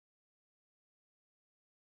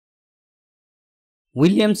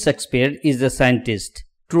William Shakespeare is a scientist.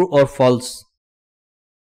 True or false?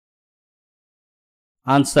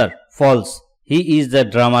 Answer: false. He is a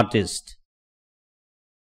dramatist.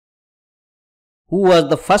 Who was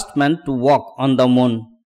the first man to walk on the moon?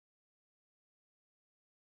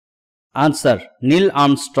 Answer: Neil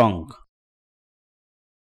Armstrong.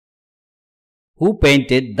 Who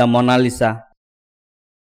painted the Mona Lisa?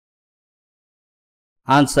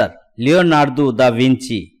 Answer: Leonardo da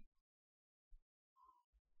Vinci.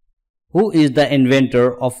 Who is the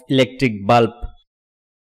inventor of electric bulb?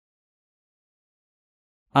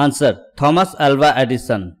 Answer: Thomas Alva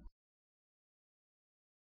Edison.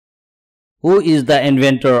 Who is the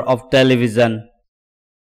inventor of television?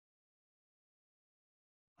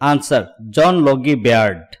 Answer: John Logie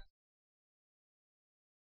Baird.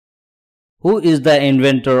 Who is the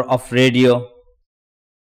inventor of radio?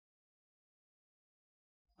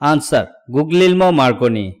 Answer: Guglielmo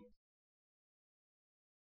Marconi.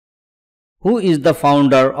 Who is the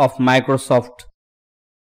founder of Microsoft?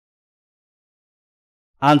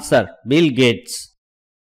 Answer: Bill Gates.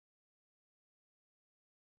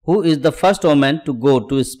 Who is the first woman to go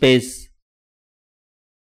to space?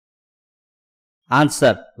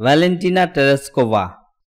 Answer: Valentina Tereshkova.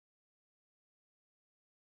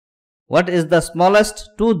 What is the smallest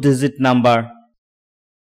two-digit number?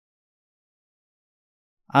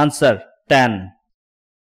 Answer: 10.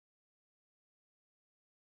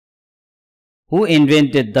 Who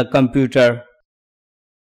invented the computer?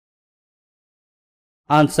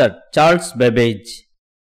 Answer: Charles Babbage.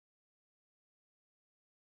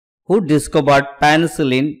 Who discovered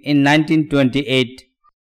penicillin in 1928?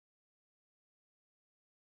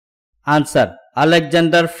 Answer: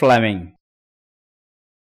 Alexander Fleming.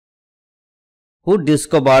 Who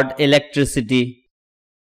discovered electricity?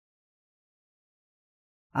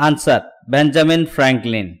 Answer: Benjamin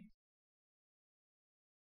Franklin.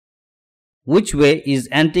 Which way is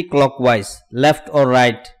anti-clockwise, left or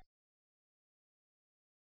right?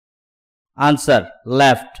 Answer: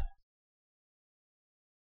 left.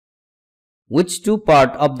 Which two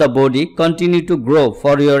parts of the body continue to grow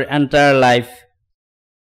for your entire life?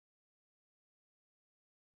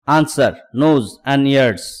 Answer: nose and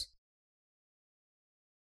ears.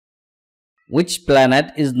 Which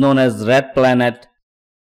planet is known as red planet?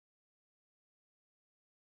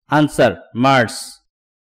 Answer: Mars.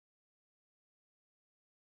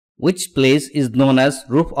 Which place is known as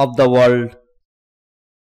roof of the world?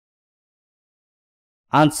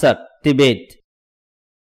 Answer: Tibet.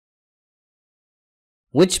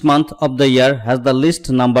 Which month of the year has the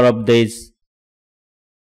least number of days?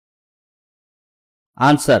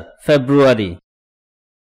 Answer: February.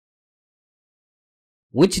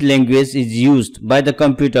 Which language is used by the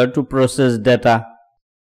computer to process data?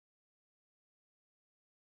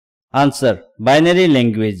 Answer: binary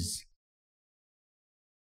language.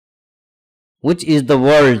 Which is the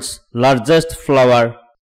world's largest flower?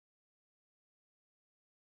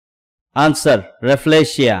 Answer: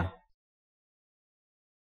 Rafflesia.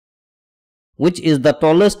 Which is the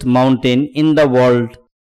tallest mountain in the world?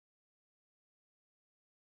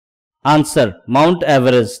 Answer: Mount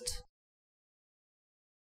Everest.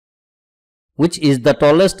 Which is the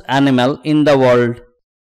tallest animal in the world?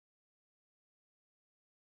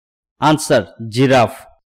 Answer: Giraffe.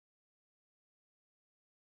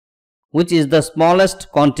 Which is the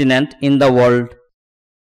smallest continent in the world?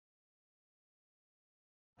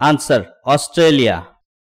 Answer: Australia.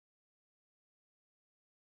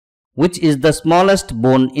 Which is the smallest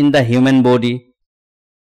bone in the human body?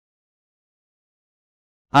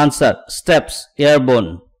 Answer: Steps, ear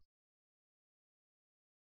bone.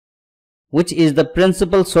 Which is the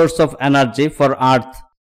principal source of energy for Earth?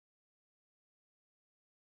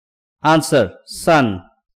 Answer: Sun.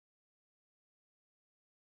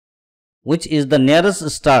 Which is the nearest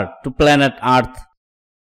star to planet Earth?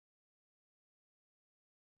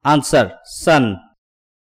 Answer: Sun.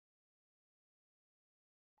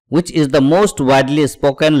 Which is the most widely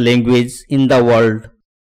spoken language in the world?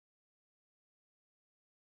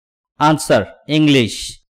 Answer: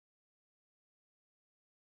 English.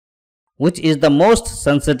 Which is the most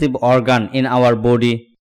sensitive organ in our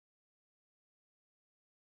body?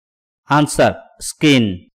 Answer: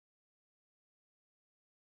 Skin.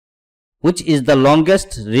 Which is the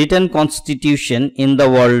longest written constitution in the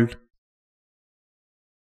world?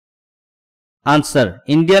 Answer: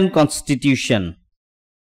 Indian Constitution.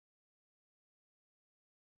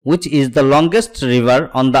 Which is the longest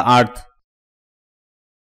river on the earth?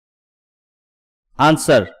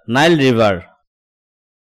 Answer: Nile River.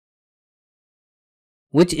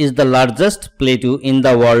 Which is the largest plateau in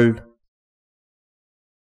the world?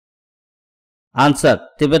 Answer.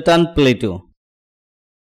 Tibetan Plateau.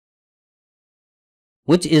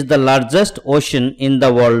 Which is the largest ocean in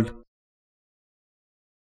the world?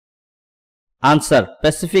 Answer.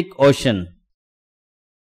 Pacific Ocean.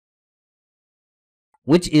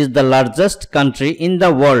 Which is the largest country in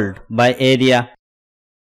the world by area?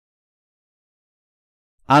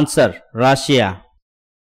 Answer. Russia.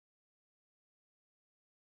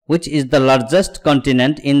 Which is the largest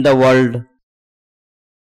continent in the world?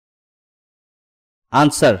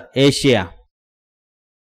 Answer. Asia.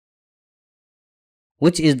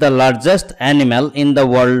 Which is the largest animal in the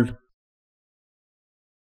world?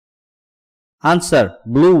 Answer.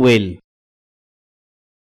 Blue whale.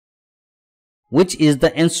 Which is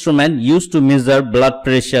the instrument used to measure blood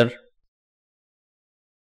pressure?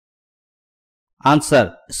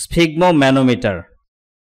 Answer. Sphygmomanometer.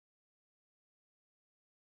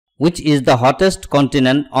 Which is the hottest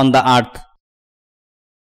continent on the earth?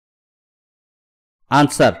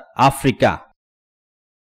 Answer. Africa.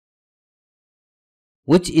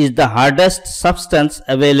 Which is the hardest substance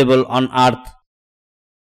available on earth?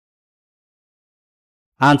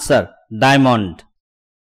 Answer. Diamond.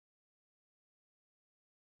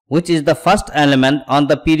 Which is the first element on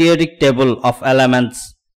the periodic table of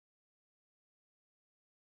elements?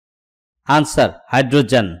 Answer.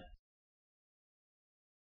 Hydrogen.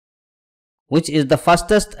 Which is the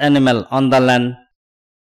fastest animal on the land?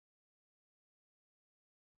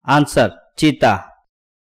 Answer. Cheetah.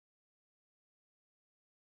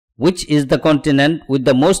 Which is the continent with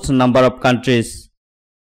the most number of countries?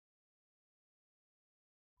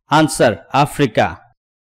 Answer. Africa.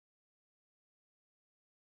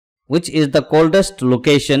 Which is the coldest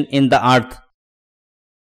location in the earth?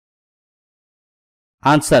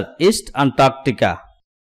 Answer. East Antarctica.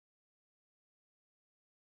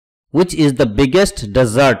 Which is the biggest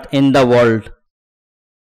desert in the world?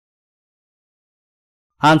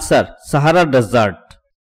 Answer. Sahara Desert.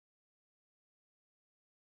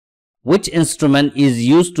 Which instrument is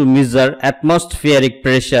used to measure atmospheric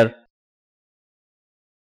pressure?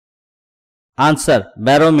 Answer.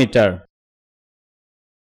 Barometer.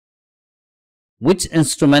 Which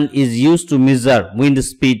instrument is used to measure wind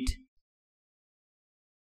speed?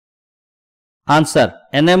 Answer.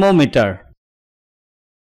 Anemometer.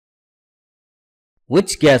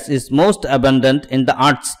 Which gas is most abundant in the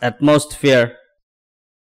Earth's atmosphere?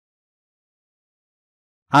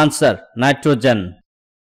 Answer. Nitrogen.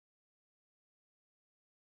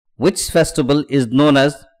 Which festival is known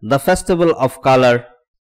as the Festival of Color?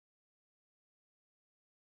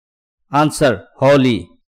 Answer. Holi.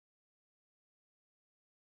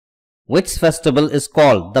 Which festival is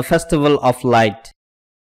called the Festival of Light?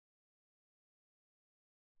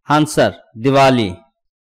 Answer. Diwali.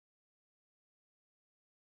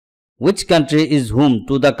 Which country is home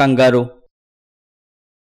to the kangaroo?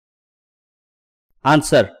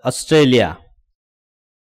 Answer. Australia.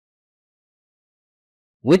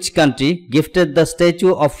 Which country gifted the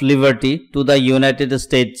Statue of Liberty to the United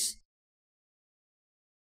States?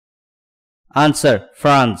 Answer.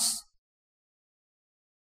 France.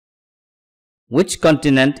 Which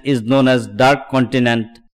continent is known as Dark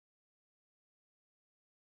Continent?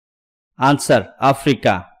 Answer.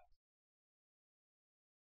 Africa.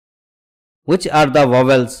 Which are the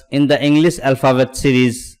vowels in the English alphabet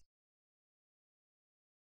series?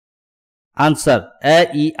 Answer. A,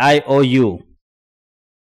 E, I, O, U.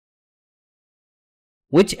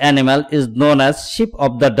 Which animal is known as sheep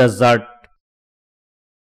of the desert?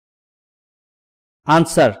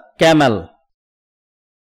 Answer. Camel.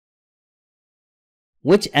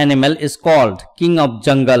 Which animal is called king of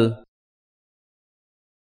jungle?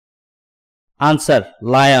 Answer.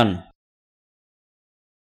 Lion.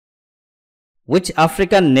 Which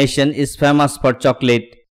African nation is famous for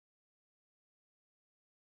chocolate?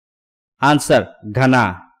 Answer.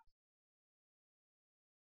 Ghana.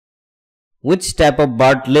 Which type of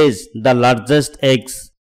bird lays the largest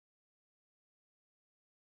eggs?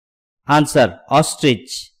 Answer.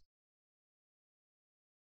 Ostrich.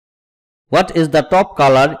 What is the top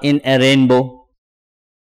color in a rainbow?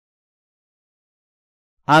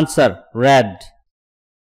 Answer. Red.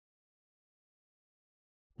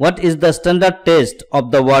 What is the standard taste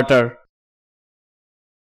of the water?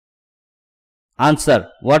 Answer.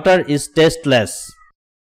 Water is tasteless.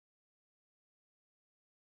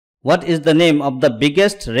 What is the name of the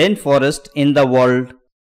biggest rainforest in the world?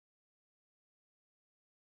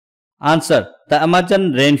 Answer. The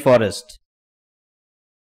Amazon rainforest.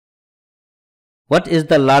 What is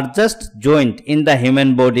the largest joint in the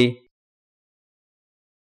human body?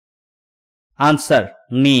 Answer.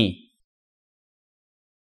 Knee.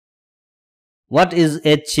 What is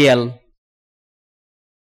HCl?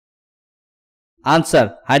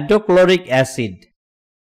 Answer: hydrochloric acid.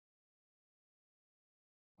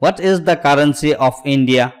 What is the currency of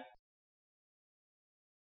India?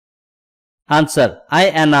 Answer: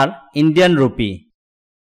 INR, Indian rupee.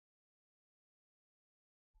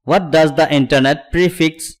 What does the internet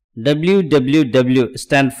prefix www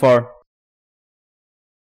stand for?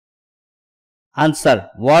 Answer: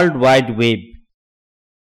 World Wide Web.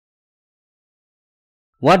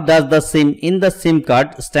 What does the SIM in the SIM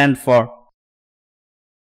card stand for?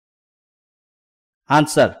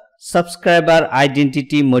 Answer: Subscriber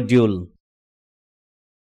Identity Module.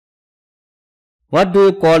 What do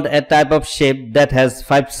you call a type of shape that has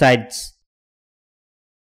 5 sides?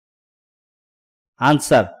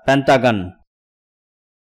 Answer: Pentagon.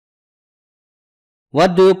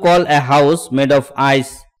 What do you call a house made of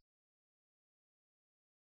ice?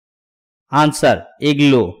 Answer: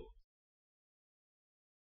 Igloo.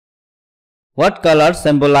 What color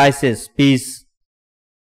symbolizes peace?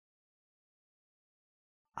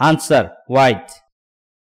 Answer: white.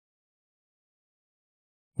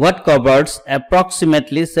 What covers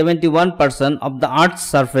approximately 71% of the Earth's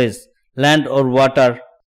surface, land or water?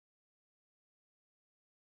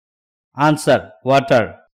 Answer: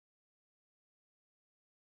 water.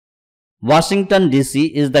 Washington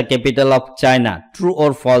DC is the capital of China. True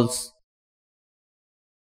or false?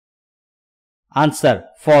 Answer: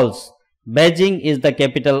 false. Beijing is the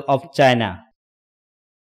capital of China.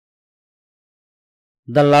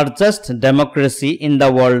 The largest democracy in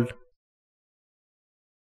the world?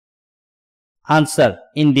 Answer: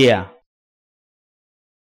 India.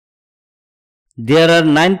 There are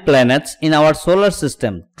 9 planets in our solar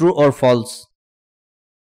system. True or false?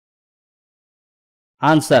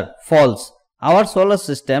 Answer: false. Our solar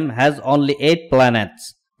system has only 8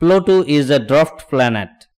 planets. Pluto is a dwarf planet.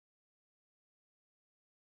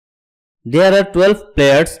 There are 12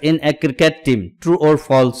 players in a cricket team. True or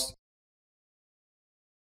false?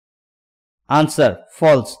 Answer: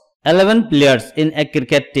 false. 11 players in a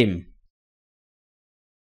cricket team.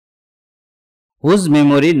 Whose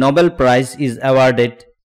memory Nobel Prize is awarded?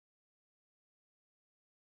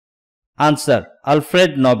 Answer: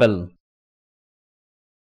 Alfred Nobel.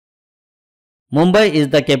 Mumbai is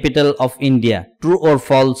the capital of India. True or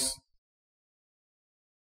false?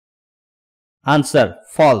 Answer: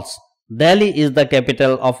 false. Delhi is the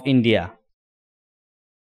capital of India.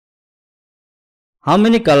 How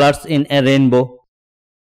many colors in a rainbow?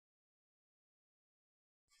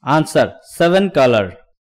 Answer: 7 colors.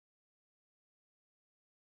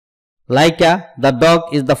 Laika, the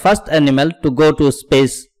dog, is the first animal to go to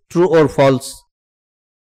space. True or false?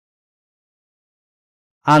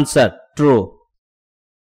 Answer: true.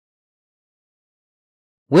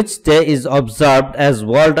 Which day is observed as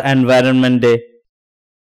World Environment Day?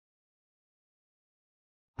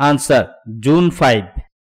 Answer: June 5.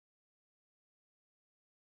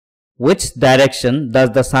 Which direction does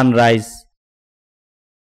the sun rise?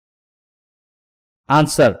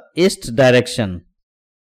 Answer: east direction.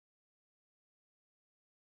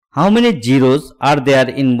 How many zeros are there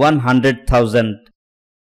in 100,000?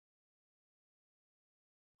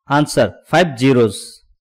 Answer: 5 zeros.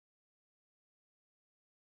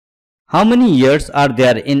 How many years are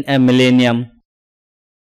there in a millennium?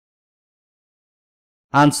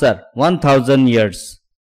 Answer: 1000 years.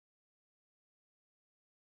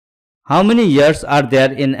 How many years are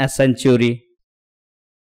there in a century?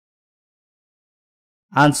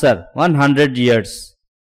 Answer: 100 years.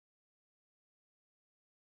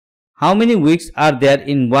 How many weeks are there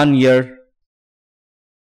in 1 year?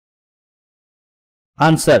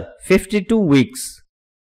 Answer: 52 weeks.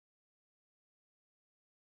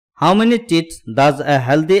 How many teeth does a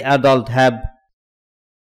healthy adult have?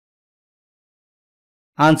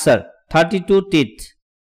 Answer: 32 teeth.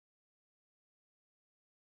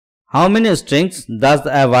 How many strings does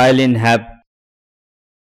a violin have?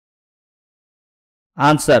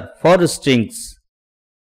 Answer: 4 strings.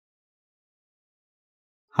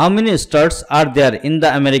 How many stars are there in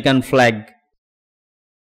the American flag?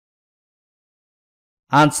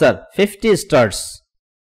 Answer: 50 stars.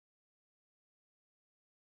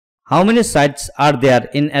 How many sides are there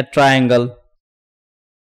in a triangle?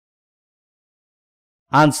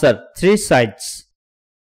 Answer: 3 sides.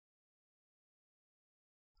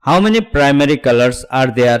 How many primary colors are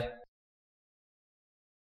there?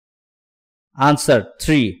 Answer: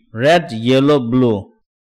 3. Red, yellow, blue.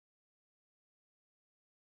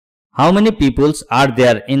 How many peoples are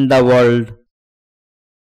there in the world?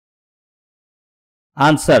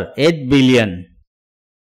 Answer: 8 billion.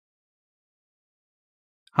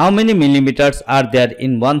 How many millimeters are there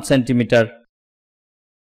in 1 centimeter?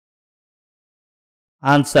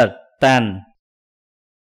 Answer: 10.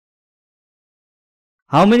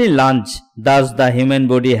 How many lungs does the human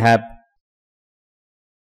body have?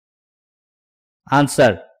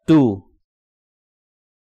 Answer 2.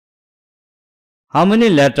 How many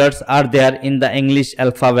letters are there in the English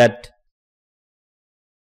alphabet?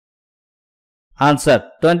 Answer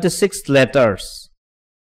 26 letters.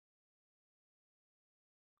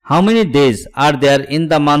 How many days are there in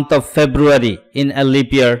the month of February in a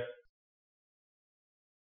leap year?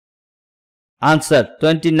 Answer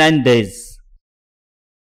 29 days.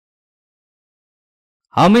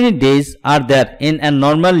 How many days are there in a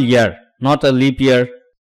normal year, not a leap year?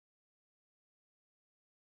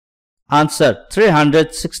 Answer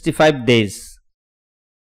 365 days.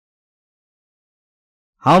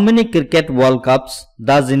 How many cricket World Cups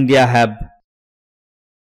does India have?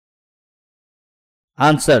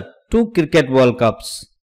 Answer 2 cricket World Cups.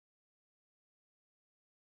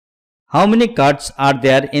 How many cards are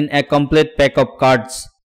there in a complete pack of cards?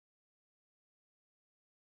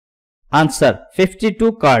 Answer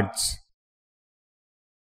 52 cards.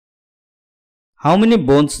 How many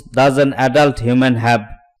bones does an adult human have?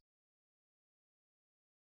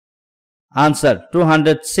 Answer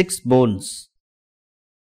 206 bones.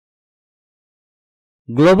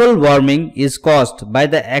 Global warming is caused by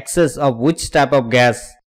the excess of which type of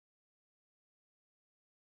gas?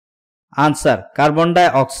 Answer carbon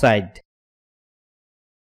dioxide.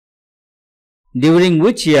 During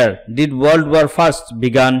which year did World War I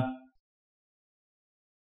began?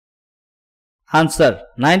 Answer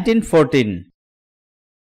 1914.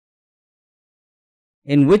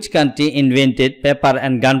 In which country invented paper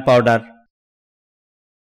and gunpowder?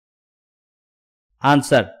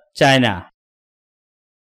 Answer China.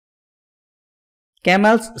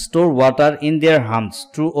 Camels store water in their humps,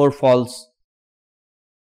 true or false?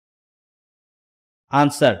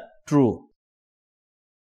 Answer true.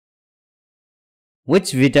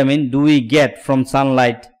 Which vitamin do we get from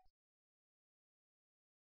sunlight?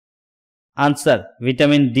 Answer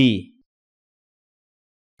vitamin D.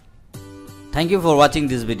 Thank you for watching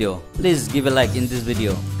this video. Please give a like in this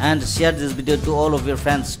video and share this video to all of your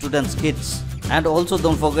friends, students, kids. And also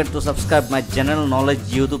don't forget to subscribe my general knowledge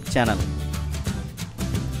YouTube channel.